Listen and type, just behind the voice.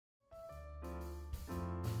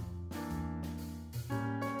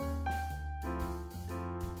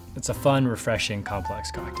It's a fun, refreshing,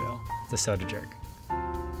 complex cocktail, the soda jerk.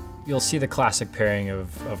 You'll see the classic pairing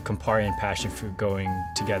of Campari and passion fruit going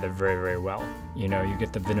together very, very well. You know, you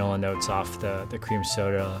get the vanilla notes off the cream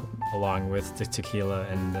soda along with the tequila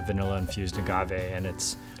and the vanilla infused agave, and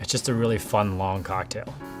it's just a really fun, long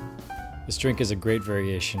cocktail. This drink is a great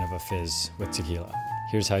variation of a fizz with tequila.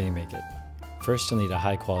 Here's how you make it. First, you'll need a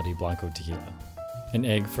high-quality Blanco tequila, an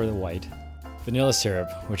egg for the white, vanilla syrup,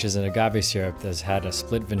 which is an agave syrup that has had a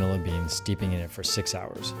split vanilla bean steeping in it for 6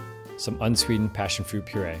 hours, some unsweetened passion fruit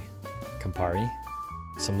puree, Campari,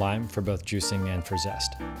 some lime for both juicing and for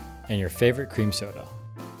zest, and your favorite cream soda.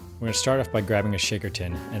 We're going to start off by grabbing a shaker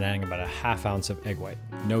tin and adding about a ½ ounce of egg white,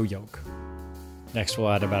 no yolk. Next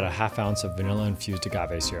we'll add about a ½ ounce of vanilla infused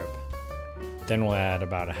agave syrup. Then we'll add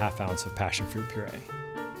about a ½ ounce of passion fruit puree.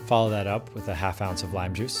 Follow that up with a ½ ounce of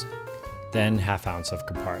lime juice, then ½ ounce of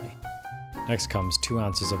Campari. Next comes 2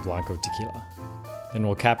 ounces of Blanco tequila. Then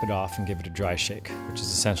we'll cap it off and give it a dry shake, which is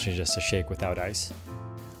essentially just a shake without ice.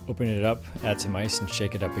 Open it up, add some ice, and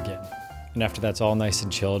shake it up again. And after that's all nice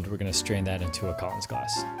and chilled, we're going to strain that into a Collins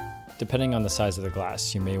glass. Depending on the size of the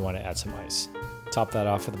glass, you may want to add some ice. Top that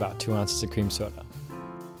off with about 2 ounces of cream soda.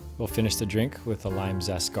 We'll finish the drink with a lime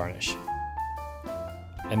zest garnish.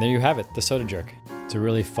 And there you have it, the soda jerk. It's a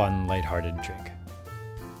really fun, lighthearted drink.